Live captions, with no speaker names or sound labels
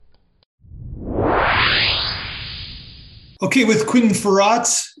Okay, with Quentin Farrat,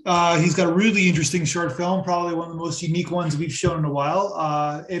 he's got a really interesting short film, probably one of the most unique ones we've shown in a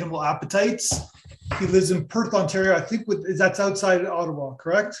while. Animal Appetites. He lives in Perth, Ontario. I think that's outside Ottawa,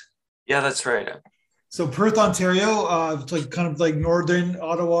 correct? Yeah, that's right. So Perth, Ontario, it's like kind of like northern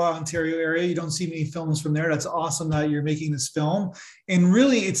Ottawa, Ontario area. You don't see many films from there. That's awesome that you're making this film. And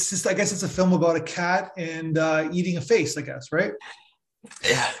really, it's just I guess it's a film about a cat and eating a face. I guess, right?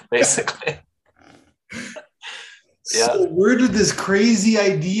 Yeah, basically. Yeah. So where did this crazy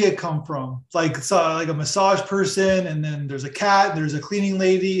idea come from? Like, so like a massage person, and then there's a cat, there's a cleaning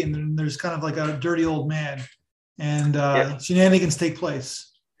lady, and then there's kind of like a dirty old man, and Yeah. shenanigans take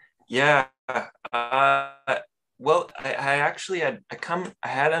place. Yeah. Uh, I actually I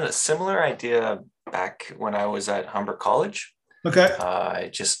had a similar idea back when I was at Humber College. Okay. I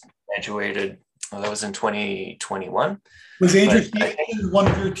just graduated. Well, that was in 2021. Was Andrew But I think Stevenson one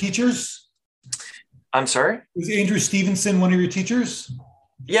of your teachers? I'm sorry. Was Andrew Stevenson one of your teachers?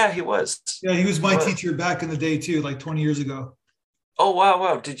 Yeah, he was. Yeah, he was He my was. teacher back in the day too, like 20 years ago. Oh wow,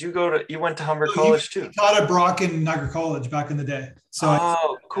 wow. You went to Humber So he College too? taught at Brock and Niagara College back in the day.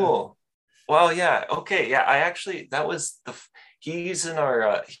 Oh, Yeah. cool. Well, yeah. Okay. Yeah. I actually, that was he was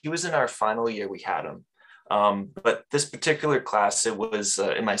in our final year. We had him. But this particular class, it was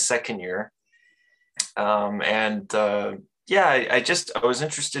in my second year. And yeah, I was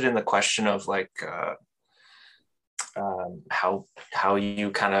interested in the question of like, how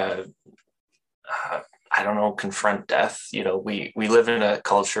you kind of, I don't know, confront death. We live in a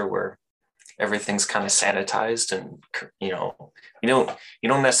culture where everything's kind of sanitized, and you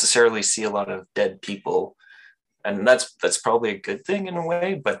don't necessarily see a lot of dead people, and that's probably a good thing in a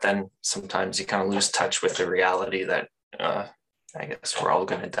way, but then sometimes you kind of lose touch with the reality that I guess we're all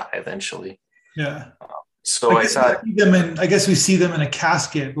going to die eventually. Yeah. I So I guess we thought, see them in I guess we see them in a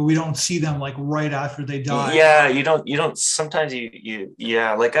casket, but we don't see them like right after they die. yeah, you don't sometimes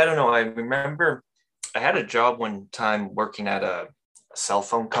yeah, like I don't know, I remember I had a job one time working at a cell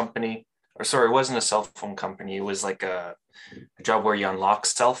phone company, or sorry, it wasn't a cell phone company, it was like a job where you unlock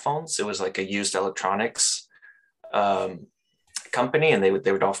cell phones. It was like a used electronics um, company, and they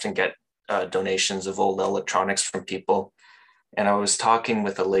would often get donations of old electronics from people. And I was talking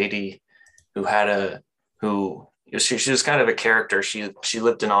with a lady who had a who she was kind of a character. She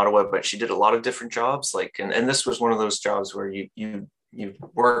lived in Ottawa, but she did a lot of different jobs. Like, and this was one of those jobs where you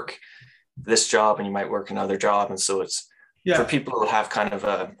work this job and you might work another job, and so it's for Yeah. people who have kind of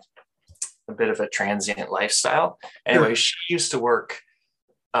a bit of a transient lifestyle. Sure. Anyway, she used to work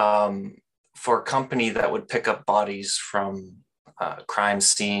um, for a company that would pick up bodies from crime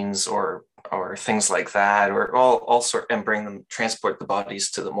scenes or things like that, or all sort, and bring them, transport the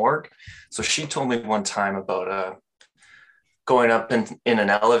bodies to the morgue. So she told me one time about going up in an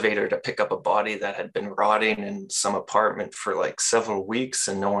elevator to pick up a body that had been rotting in some apartment for like several weeks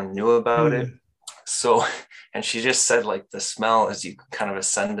and no one knew about it. Mm. So, and she just said like the smell as you kind of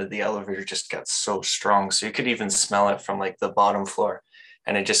ascended the elevator just got so strong. So you could even smell it from like the bottom floor.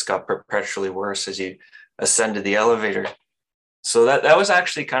 And it just got perpetually worse as you ascended the elevator. So that was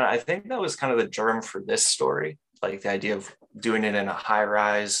actually kind of, I think that was kind of the germ for this story, like the idea of doing it in a high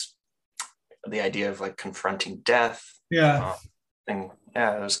rise, the idea of like confronting death. Yeah. Uh, and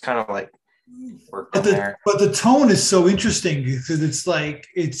yeah, it was kind of like worked But in the there. but the tone is so interesting because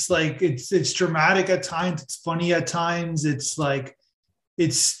it's dramatic at times, it's funny at times, it's like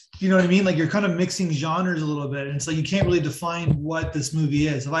it's you know what I mean? Like you're kind of mixing genres a little bit. And it's like you can't really define what this movie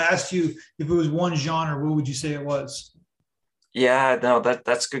is. If I asked you if it was one genre, what would you say it was? Yeah, no,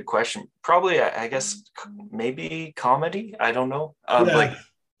 that's a good question. Probably, I guess maybe comedy. I don't know, Yeah. like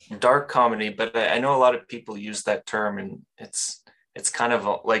dark comedy. But I know a lot of people use that term, and it's kind of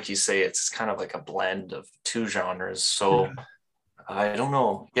like you say, it's kind of like a blend of two genres. So Yeah. I don't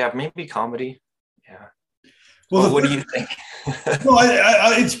know. Yeah, maybe comedy. Yeah. Well, What do you think? no,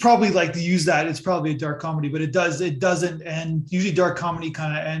 it's probably like to use that. It's probably a dark comedy, but it doesn't end. Usually, dark comedy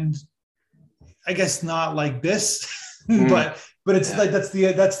kind of end. I guess not like this, Mm, but it's yeah. like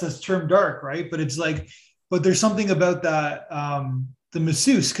that's the term dark, right? But it's like, but there's something about that the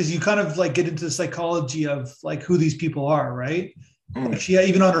masseuse because you kind of like get into the psychology of like who these people are, right? Like Mm, she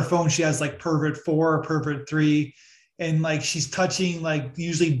even on her phone she has like pervert four, pervert three, and like she's touching like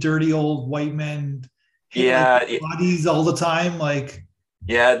usually dirty old white men like yeah. bodies all the time, like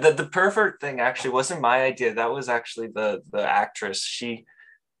Yeah. The pervert thing actually wasn't my idea. That was actually the actress.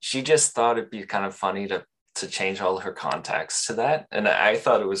 She just thought it'd be kind of funny to change all of her contacts to that, and I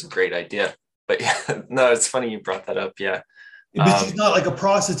thought it was a great idea. But yeah, no, it's funny you brought that up. Yeah. but she's Um, not like a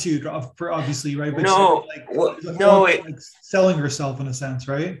prostitute, obviously, right? But she's no, like well, there's a form no, of like selling herself in a sense,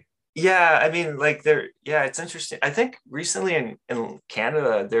 right? Yeah, I mean, like there, yeah, it's interesting. I think recently in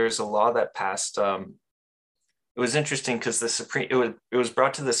Canada, there's a law that passed. It was interesting because it was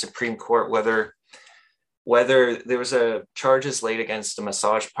brought to the Supreme Court whether there was a charges laid against a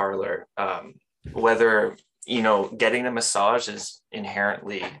massage parlor, whether getting a massage is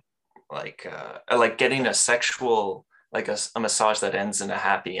inherently like getting a sexual like a massage that ends in a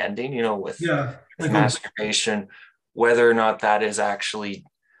happy ending, Yeah, with like a masturbation, whether or not that is actually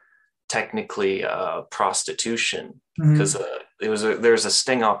technically prostitution, because mhm. there's a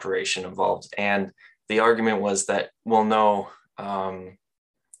sting operation involved, and the argument was that, well, no,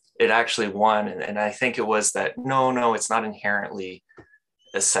 it actually won, and I think it was that no, it's not inherently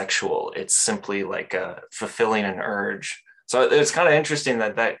a sexual, it's simply like fulfilling an urge. So it's kind of interesting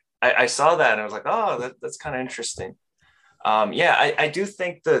that I saw that and I was like, oh, that's kind of interesting. Yeah, I do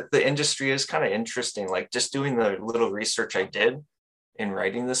think that the industry is kind of interesting. Like just doing the little research I did in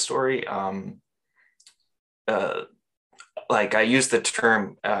writing the story, uh, like I used the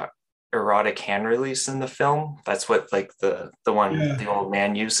term erotic hand release in the film. That's what like the one Yeah. the old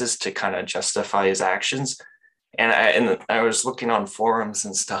man uses to kind of justify his actions. And I was looking on forums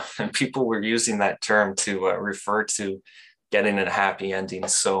and stuff, and people were using that term to refer to getting a happy ending.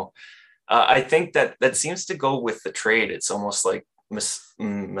 So I think that seems to go with the trade. It's almost like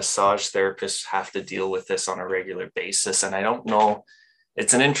massage therapists have to deal with this on a regular basis, and I don't know.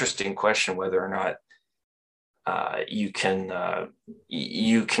 It's an interesting question whether or not you can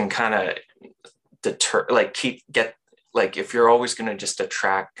kind of deter, like like if you're always going to just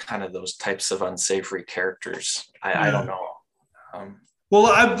attract kind of those types of unsavory characters. I don't Yeah. know. Um, Well,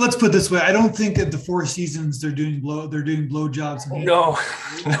 let's put it this way. I don't think at the Four Seasons they're doing blow jobs and hand no,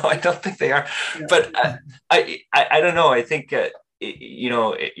 jobs, no, I don't think they are. right? But Yeah. I don't know. I think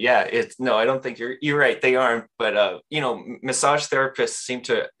yeah, it's no. I don't think you're right. They aren't. But massage therapists seem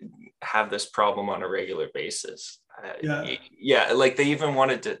to have this problem on a regular basis. Yeah. Yeah, like they even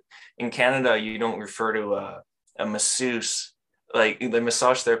wanted to in Canada. You don't refer to a masseuse. Like the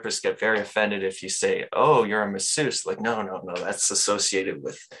massage therapists get very offended if you say, "Oh, you're a masseuse." Like, no, no, no. That's associated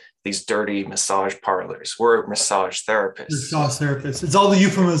with these dirty massage parlors. We're massage Your therapists. sauce therapist. It's all the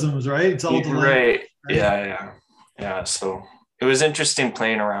euphemisms, right? It's all the language, Right. right? Yeah. So it was interesting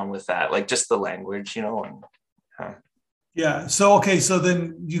playing around with that, like just the language, and Yeah. So okay. So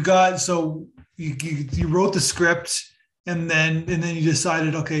then you wrote the script, and then you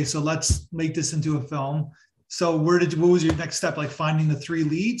decided, okay, so let's make this into a film. So what was your next step? Like finding the three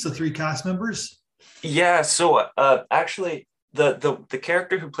leads, the three cast members? yeah. So actually, the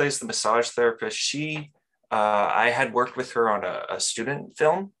character who plays the massage therapist, I had worked with her on a student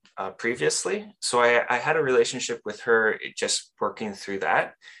film previously, so I had a relationship with her, just working through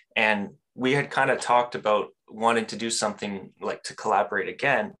that, and we had kind of talked about wanting to do something like to collaborate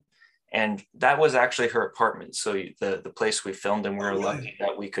again. And that was actually her apartment. So the place we filmed in, we Oh, were really? lucky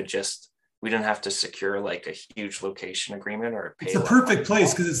that we didn't have to secure like a huge location agreement or It's pay a a lot of perfect place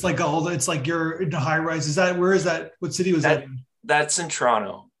money. because it's like you're in a high rise. Is that where is that? What city was that That in? that's in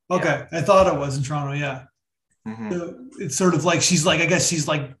Toronto. Yeah. Okay, I thought it was in Toronto. Yeah. Hmm. So it's sort of like she's like, I guess she's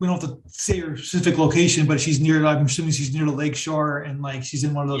like, we don't have to say her specific location, but she's near, I'm assuming she's near the lake shore, and like she's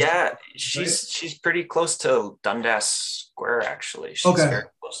in one of those, Yeah, right? she's pretty close to Dundas Square actually. She's Okay. very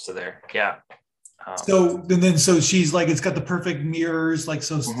close to there. Yeah. Um, So she's like, it's got the perfect mirrors, like,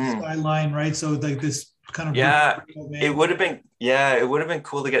 so mhm. skyline, right? So like this kind of Yeah, van. it would have been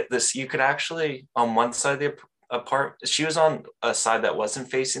cool to get this. You could actually on one side of the apart. She was on a side that wasn't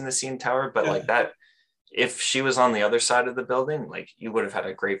facing the CN Tower, but like Yeah. that, if she was on the other side of the building, like you would have had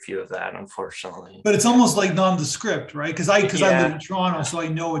a great view of that, unfortunately. But it's almost like nondescript, right? Because I live Yeah, in Toronto, so I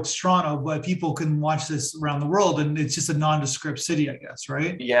know it's Toronto, but people can watch this around the world, and it's just a nondescript city, I guess,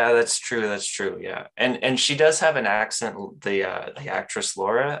 right? yeah, that's true. That's true. Yeah, and she does have an accent, the actress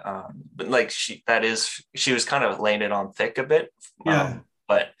Laura. But like she was kind of laying it on thick a bit. Yeah,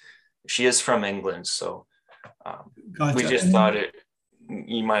 But she is from England, so we gotcha. just thought And it.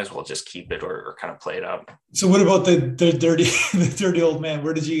 You might as well just keep it or kind of play it up. so, what about the dirty the dirty old man?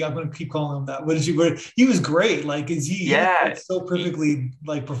 Where did you? I'm going to keep calling him that. What did you? Where he was great. Like, is he was Yeah, like so perfectly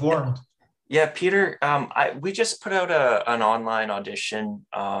like performed. yeah, Peter. We just put out an online audition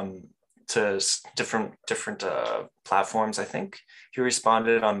to different platforms. I think he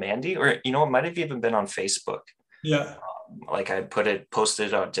responded on Mandy, or it might have even been on Facebook. Yeah, Like I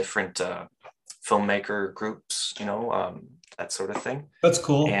posted on different filmmaker groups, that sort of thing. that's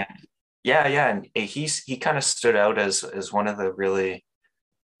cool. And yeah, and he kind of stood out as one of the really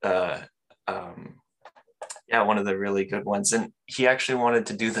uh, um, yeah, one of the really good ones. And he actually wanted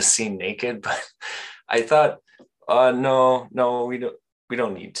to do the scene naked, but I thought, no, we don't. we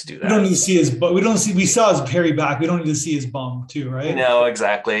don't need to do We don't that. need to see his, but we saw his hairy back. We don't need to see his bum too, right? No,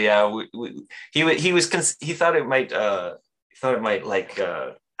 exactly. Yeah, he thought it might like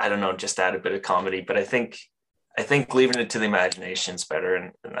I don't know, just add a bit of comedy, but I think leaving it to the imagination is better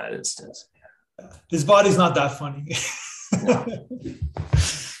in that instance. His body's not that funny. No.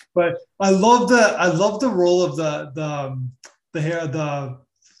 But I love the role of the hair the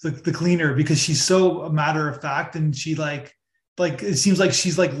cleaner, because she's so matter of fact, and she like it seems like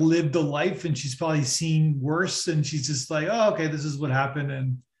she's like lived a life, and she's probably seen worse, and she's just like, oh, okay, this is what happened,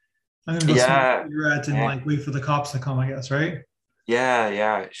 and I'm gonna go smoke cigarettes and like wait for the cops to come, I guess, right?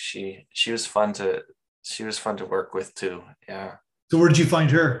 Yeah. She was fun to work with too. Yeah. So where did you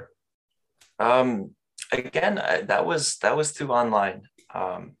find her? Um, Again, that was through online.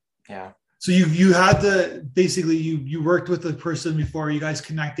 Yeah. So you had to basically you worked with the person before, you guys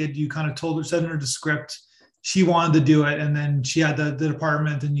connected, you kind of told her, sent her the script, she wanted to do it, and then she had the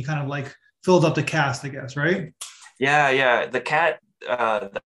department, and you kind of like filled up the cast, I guess, right? Yeah. The cat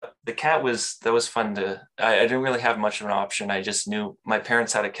was fun to. I didn't really have much of an option. I just knew my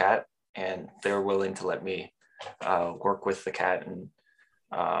parents had a cat, and they were willing to let me work with the cat, and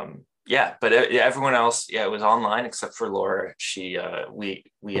yeah. But everyone else, yeah, it was online except for Laura. She we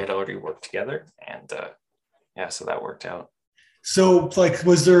had already worked together, and yeah, so that worked out. So like,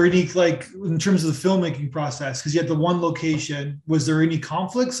 was there any, like, in terms of the filmmaking process, because you had the one location, was there any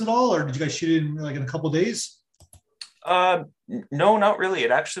conflicts at all, or did you guys shoot it in like in a couple of days? No, not really. It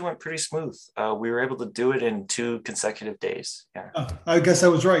actually went pretty smooth. We were able to do it in 2 consecutive days. Yeah. Oh, I guess I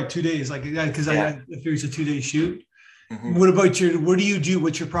was right, 2 days, like, because Yeah. I figured it's a 2 day shoot. Mhm. What about what do you do?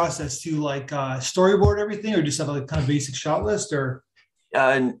 What's your process to like storyboard everything, or just have like kind of basic shot list, or?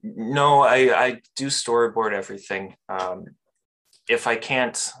 No, I do storyboard everything. If I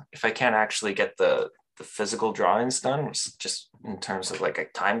can't actually get the physical drawings done, just in terms of like a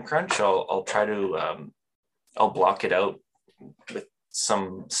time crunch, I'll try to I'll block it out with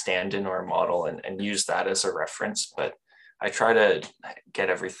some stand-in or a model, and use that as a reference. But I try to get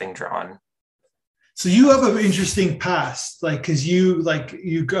everything drawn. So you have an interesting past, like, because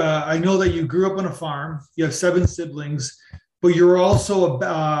I know that you grew up on a farm. You have 7 siblings, but you're also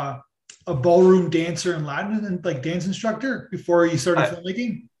a ballroom dancer in Latin and like dance instructor before you started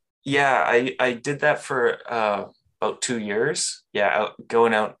filmmaking. Yeah, I did that for about 2 years. Yeah,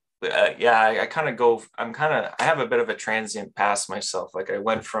 going out. Yeah, I kind of go. I have a bit of a transient past myself. Like I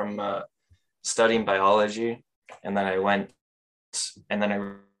went from studying biology, and then I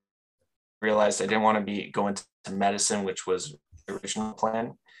realized I didn't want to be going to medicine, which was the original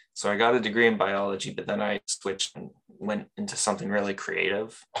plan. So I got a degree in biology, but then I switched and went into something really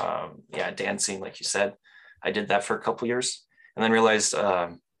creative. Yeah, dancing, like you said. I did that for a couple years, and then realized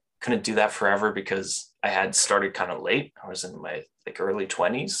couldn't do that forever because I had started kind of late. I was in my like early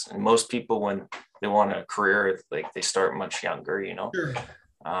 20s, and most people, when they want a career, like they start much younger, you know. Sure.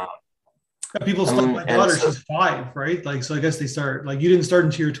 Uh, People start. My daughter, she's 5, right? Like, so I guess they start. Like, you didn't start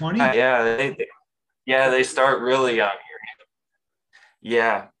until you're 20. they start really young.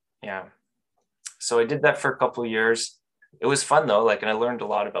 Yeah. So I did that for a couple of years. It was fun though, like, and I learned a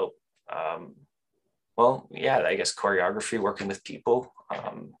lot about, well, yeah, I guess choreography, working with people,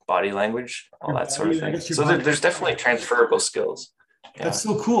 body language, all that sort of thing. So there's definitely transferable skills. Yeah. That's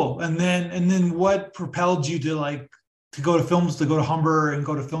so cool. And then what propelled you to like to go to Humber and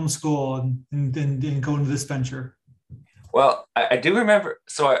go to film school and go into this venture? Well, I do remember.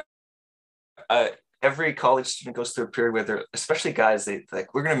 So every college student goes through a period where they're, especially guys, they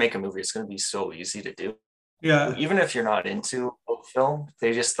like, we're going to make a movie. It's going to be so easy to do. Yeah. Even if you're not into film,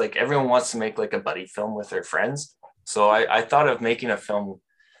 they just like, everyone wants to make like a buddy film with their friends. So I thought of making a film.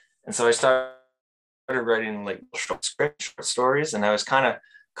 And so I started writing like short stories, and I was kind of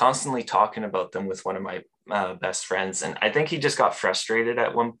constantly talking about them with one of my best friends. And I think he just got frustrated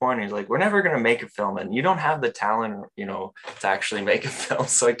at one point. He's like, we're never going to make a film, and you don't have the talent, you know, to actually make a film.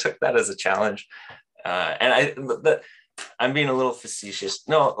 So I took that as a challenge. And I'm being a little facetious.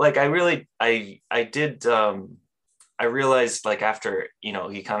 No, like I did. I realized, like, after, you know,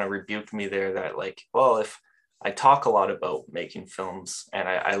 he kind of rebuked me there, that like, well, if I talk a lot about making films, and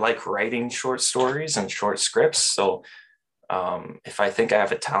I like writing short stories and short scripts. So if I think I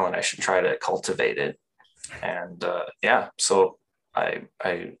have a talent, I should try to cultivate it. And yeah, so I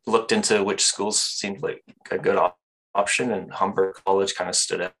looked into which schools seemed like a good option, and Humber College kind of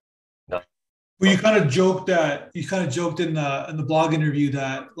stood out. Well, you kind of joked in the blog interview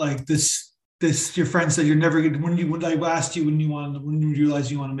that like this your friend said you're never going to, when I asked you when you realized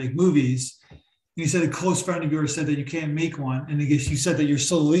you want to make movies, and you said a close friend of yours said that you can't make one, and I guess you said that you're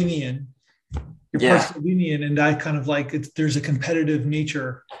Slovenian, you're part Yeah. Slovenian, and that kind of like there's a competitive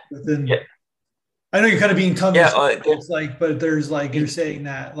nature within. Yeah. I know you're kind of being tongue in Yeah. cheek. It's like, but there's like you're saying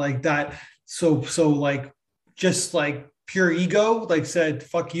that like that. So like just like pure ego, like said,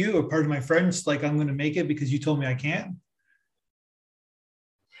 "Fuck you," a part of my friends, like I'm going to make it because you told me I can't.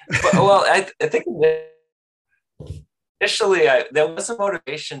 But well, I think initially there was a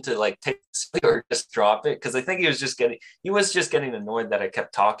motivation to like take it or just drop it, because I think he was just getting annoyed that I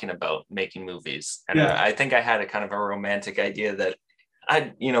kept talking about making movies, and Yeah, I think I had a kind of a romantic idea that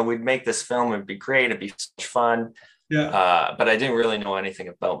we'd make this film, it'd be great, it'd be such fun, yeah, but I didn't really know anything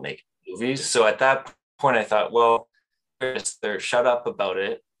about making movies. So at that point I thought, well, they're shut up about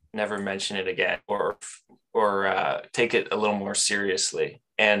it, never mention it again, or take it a little more seriously.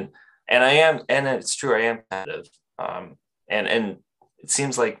 And I am, and it's true, I am competitive. And it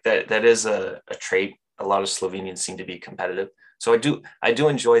seems like that is a trait. A lot of Slovenians seem to be competitive. So I do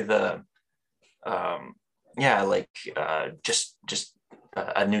enjoy the like just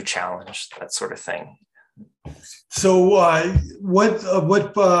a new challenge, that sort of thing. So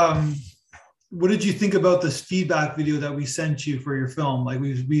what did you think about this feedback video that we sent you for your film? Like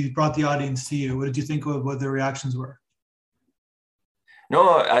we brought the audience to you. What did you think of what their reactions were?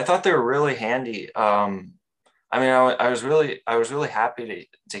 No, I thought they were really handy. I mean, I was really happy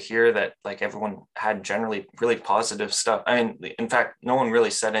to hear that like everyone had generally really positive stuff. I mean, in fact, no one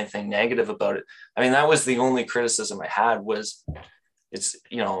really said anything negative about it. I mean, that was the only criticism I had, was it's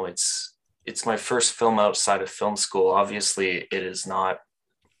my first film outside of film school. Obviously, it is not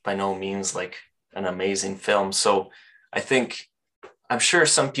by no means like an amazing film. So I'm sure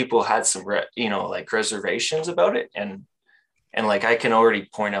some people had some like reservations about it, and like I can already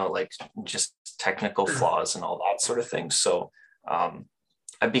point out like just technical flaws and all that sort of thing. So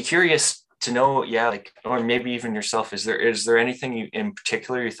I'd be curious to know, yeah, like, or maybe even yourself, is there anything in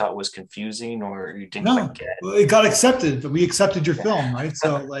particular you thought was confusing or you didn't quite No, get? well, it got accepted, but we accepted your film, right?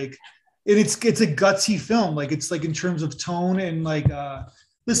 So like, it's a gutsy film. Like it's like in terms of tone and like,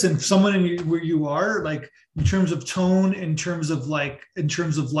 listen, someone where you are, like in terms of tone, in terms of like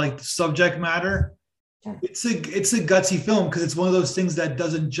the subject matter, it's a gutsy film because it's one of those things that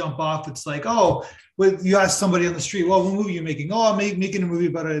doesn't jump off. It's like, oh, you ask somebody on the street, well, what movie are you making? Oh, I'm making a movie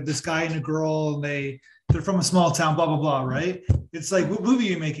about this guy and a girl, and they're from a small town, blah blah blah, right? It's like, what movie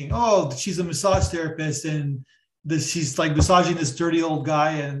are you making? Oh, she's a massage therapist, and she's like massaging this dirty old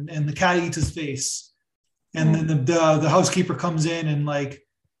guy, and the cat eats his face, and then the housekeeper comes in and like.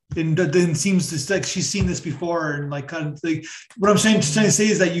 And then seems to like she's seen this before, and like kind of like what I'm trying to say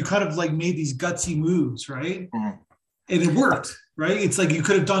is that you kind of like made these gutsy moves, right? Mm. And it worked, right? It's like you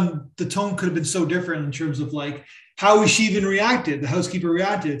could have done, the tone could have been so different in terms of like how she even reacted. The housekeeper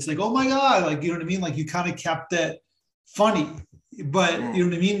reacted. It's like, oh my God, like, you know what I mean? Like you kind of kept it funny, but you know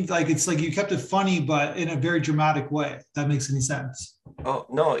what I mean? Like it's like you kept it funny, but in a very dramatic way. If that makes any sense. Oh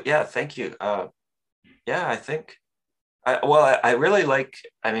no, yeah, thank you. Yeah, I think I really like,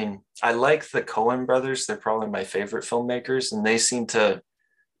 I mean, I like the Coen brothers. They're probably my favorite filmmakers, and they seem to,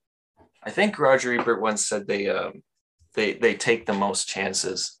 I think Roger Ebert once said they take the most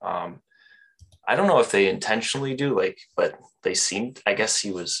chances. I don't know if they intentionally do, like, but they seem, I guess he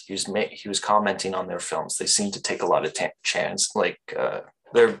was commenting on their films. They seem to take a lot of chance. Like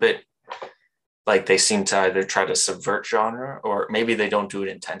they're a bit like, they seem to either try to subvert genre, or maybe they don't do it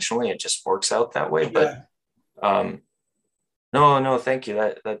intentionally. It just works out that way. But no, thank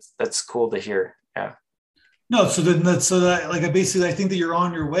you. That's cool to hear. Yeah. No, so then so that like I think that you're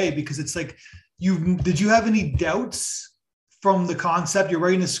on your way, because it's like did you have any doubts from the concept? You're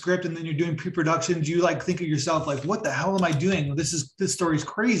writing a script and then you're doing pre-production. Do you like think of yourself like, what the hell am I doing? This story's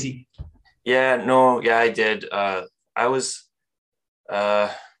crazy. Yeah, no, yeah, I did. I was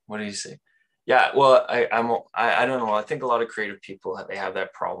what do you say? Yeah, well, I don't know. I think a lot of creative people, they have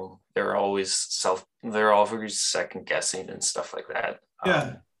that problem. They're always second guessing and stuff like that.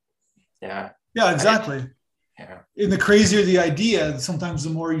 Yeah. Yeah. Yeah, exactly. Yeah. And the crazier the idea, sometimes the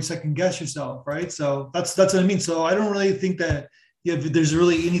more you second guess yourself, right? So that's what I mean. So I don't really think that there's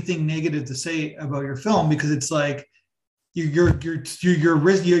really anything negative to say about your film, because it's like you're a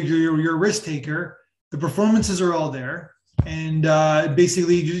risk taker. The performances are all there. And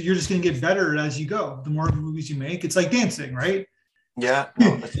basically, you're just going to get better as you go. The more movies you make, it's like dancing, right? Yeah,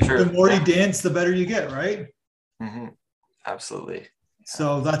 no, that's true. The more you dance, the better you get, right? Mm-hmm. Absolutely.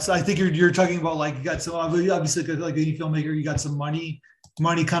 So I think you're talking about like, you got some, obviously like any filmmaker, you got some money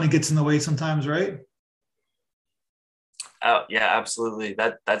kind of gets in the way sometimes, right? Oh yeah, absolutely.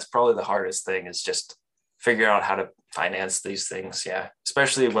 That's probably the hardest thing, is just figuring out how to finance these things. Yeah,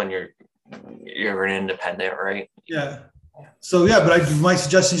 especially when you're an independent, right? Yeah. So yeah, but my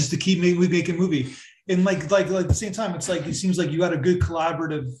suggestion is to keep making movie. And like at the same time, it's like it seems like you got a good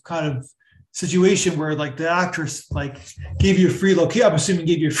collaborative kind of situation where like the actress like gave you a free location. I'm assuming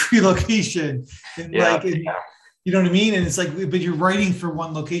gave you a free location, and you know what I mean. And it's like, but you're writing for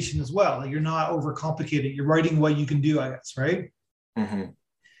one location as well. Like you're not overcomplicating. You're writing what you can do, I guess, right? Mm-hmm.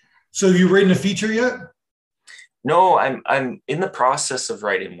 So have you written a feature yet? No, I'm in the process of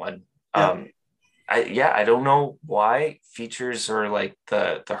writing one. Yeah. I don't know why features are like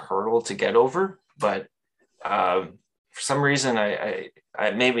the hurdle to get over, but for some reason I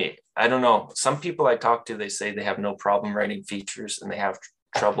maybe, I don't know. Some people I talk to, they say they have no problem writing features and they have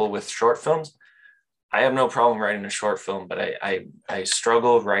trouble with short films. I have no problem writing a short film, but I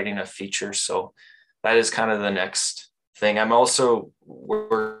struggle writing a feature. So that is kind of the next thing. I'm also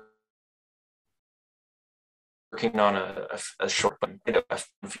working on a short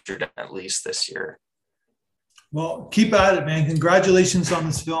feature at least this year. Well, keep at it, man. Congratulations on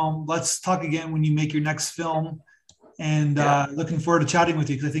this film. Let's talk again when you make your next film. And looking forward to chatting with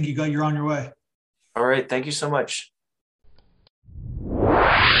you because I think you're on your way. All right. Thank you so much. 1,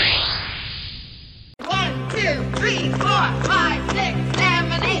 2, 3, 4, 5.